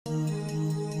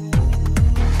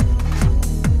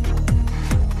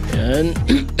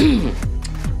gentlemen.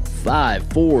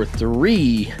 5, 4,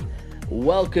 3.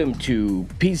 Welcome to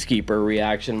PeaceKeeper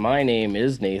Reaction. My name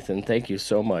is Nathan. Thank you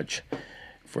so much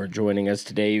for joining us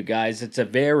today, you guys. It's a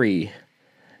very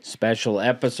special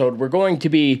episode. We're going to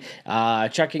be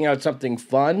checking out something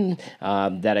fun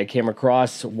that I came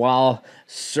across while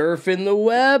surfing the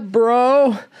web,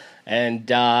 bro. And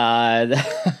that's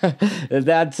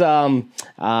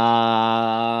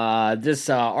this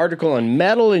article on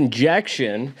metal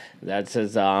injection that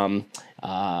says, what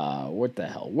the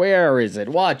hell? Where is it?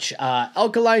 Watch.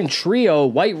 Alkaline Trio,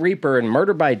 White Reaper, and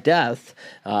Murder by Death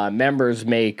members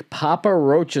make Papa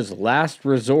Roach's Last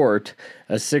Resort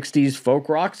a 60s folk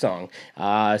rock song.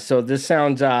 So this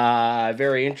sounds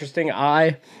very interesting.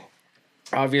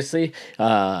 Obviously,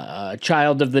 a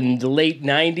child of the late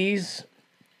 90s,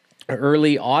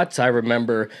 early aughts. I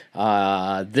remember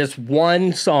this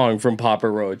one song from Papa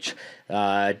Roach.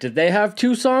 Did they have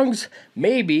two songs?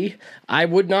 Maybe. I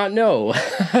would not know.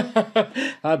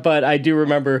 But I do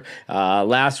remember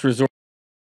Last Resort.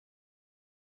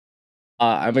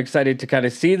 I'm excited to kind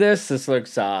of see this. This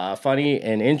looks funny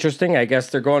and interesting. I guess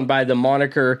they're going by the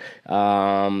moniker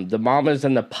The Mamas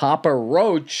and the Papa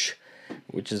Roach,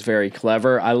 which is very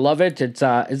clever. I love it. It's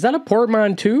is that a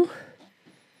portmanteau?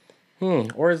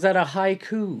 Or is that a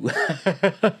haiku?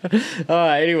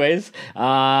 Anyways,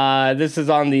 this is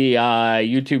on the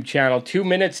YouTube channel, 2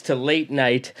 Minutes to Late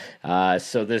Night.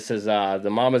 So this is the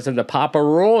Mamas and the Papa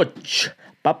Roach.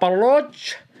 Papa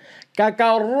Roach.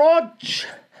 Caca Roach.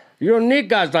 You don't need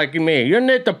guys like me. You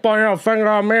need to point a finger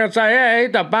at me and say, hey,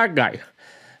 the bad guy.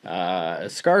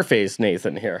 Scarface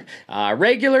Nathan here.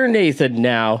 Regular Nathan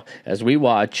now as we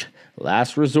watch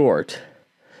Last Resort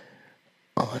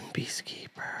on PeaceKeeper.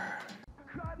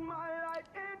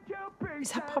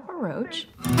 Is that Papa Roach?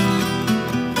 I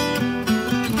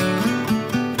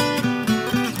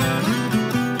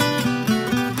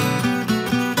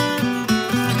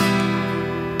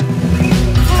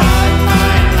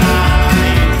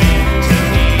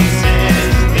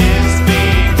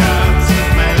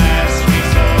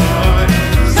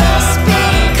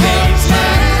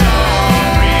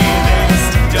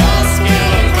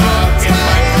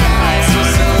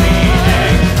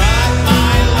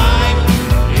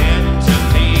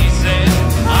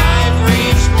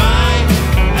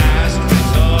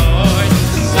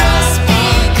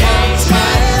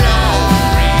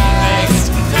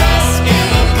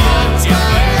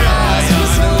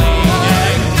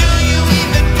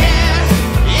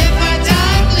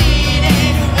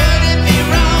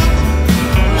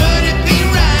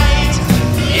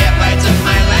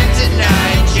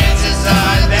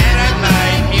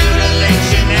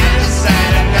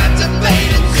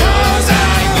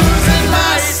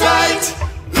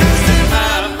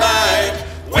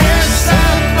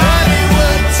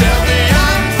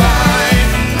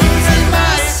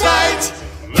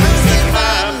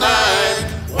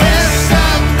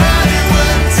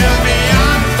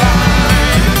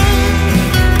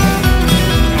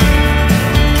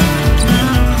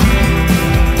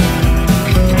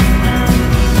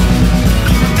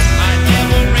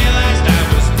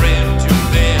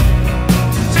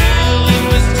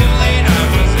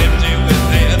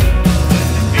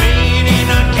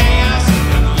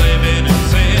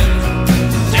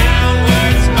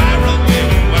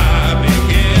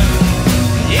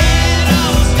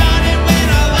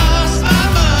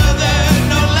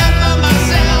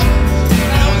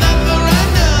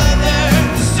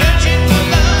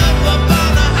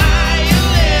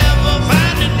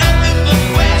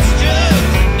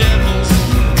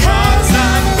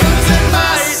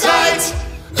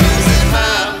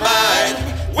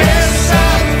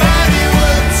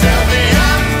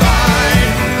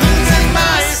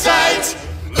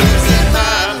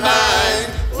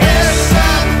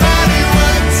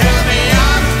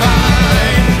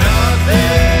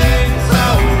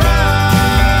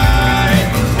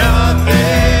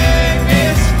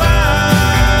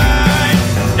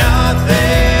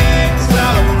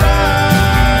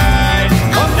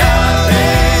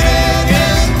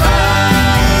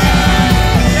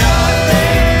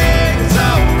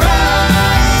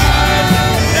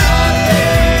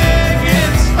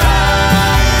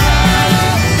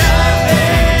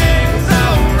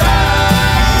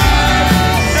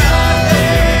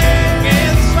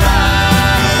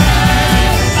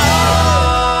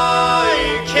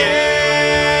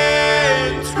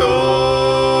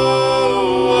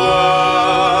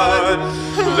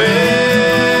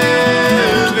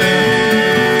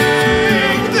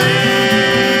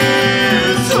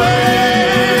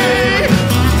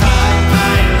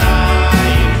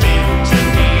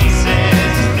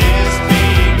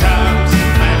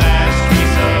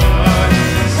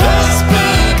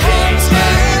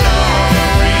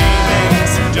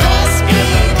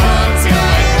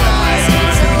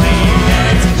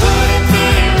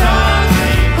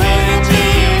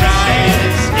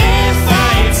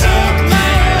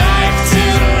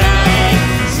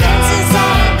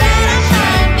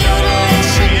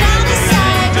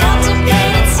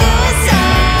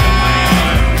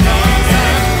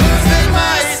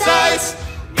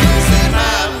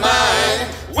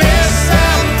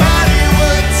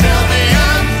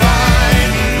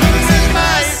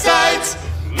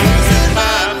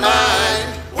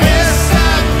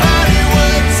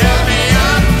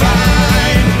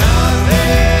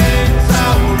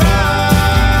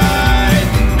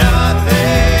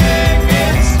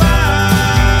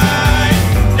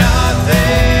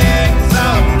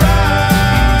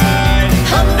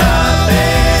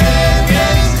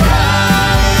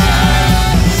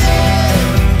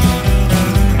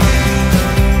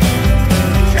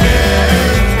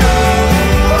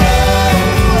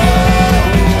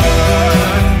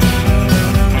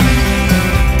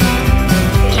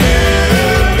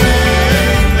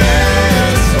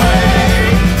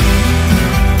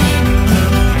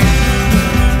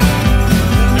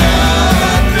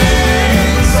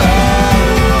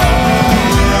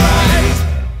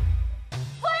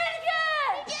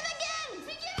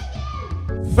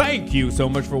Thank you so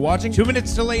much for watching. 2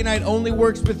 Minutes to Late Night only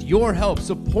works with your help.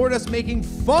 Support us making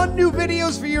fun new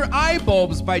videos for your eye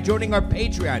bulbs by joining our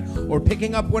Patreon or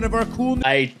picking up one of our cool...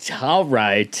 All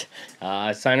right.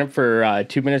 Sign up for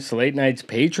 2 Minutes to Late Night's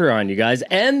Patreon, you guys,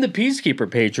 and the PeaceKeeper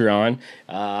Patreon.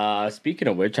 Speaking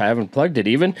of which, I haven't plugged it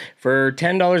even. For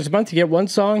 $10 a month, you get one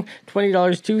song,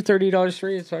 $20 two, $30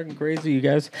 free. It's fucking crazy, you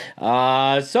guys.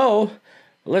 So...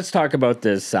 let's talk about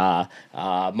this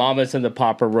Mamas and the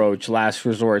Papa Roach, Last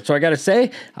Resort. So I gotta say,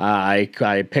 I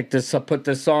picked this up, put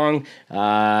this song,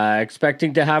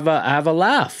 expecting to have a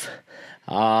laugh,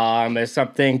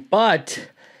 something, but.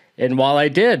 And while I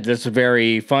did, this is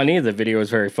very funny. The video is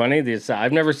very funny.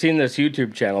 I've never seen this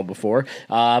YouTube channel before,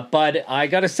 but I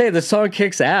gotta say, the song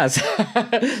kicks ass.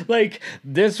 Like,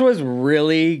 this was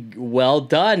really well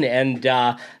done, and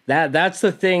that's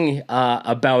the thing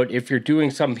about if you're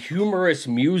doing some humorous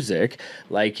music,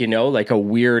 like, you know, like a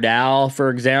Weird Al,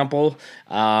 for example,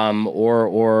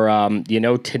 or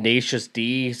Tenacious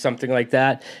D, something like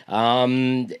that.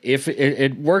 If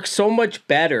it works so much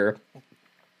better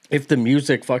if the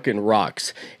music fucking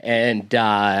rocks, and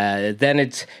then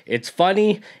it's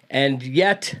funny, and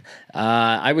yet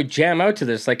I would jam out to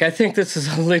this. Like, I think this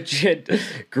is a legit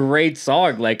great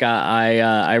song. Like,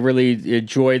 I really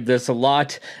enjoyed this a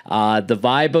lot. The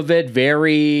vibe of it,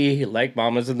 very like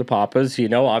Mamas and the Papas, you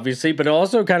know, obviously, but it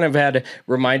also kind of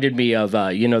reminded me of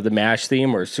the MASH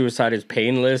theme, or Suicide is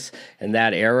Painless, and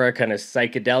that era, kind of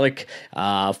psychedelic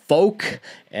folk.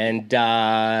 And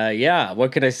yeah,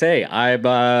 what can I say?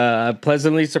 I'm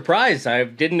pleasantly surprised. I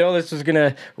didn't know this was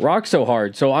gonna rock so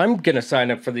hard. So I'm gonna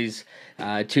sign up for these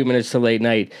 2 Minutes to Late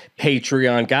Night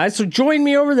Patreon, guys. So join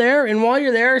me over there, and while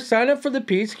you're there, sign up for the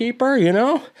PeaceKeeper. You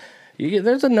know,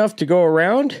 there's enough to go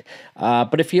around.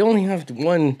 But if you only have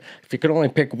one, if you could only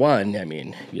pick one, I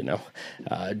mean, you know,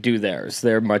 do theirs.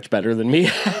 They're much better than me.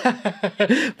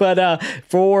 But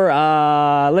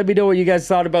let me know what you guys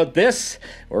thought about this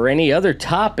or any other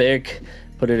topic.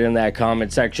 Put it in that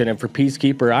comment section. And for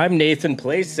PeaceKeeper, I'm Nathan.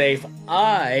 Play safe.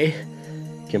 I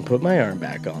can put my arm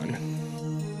back on.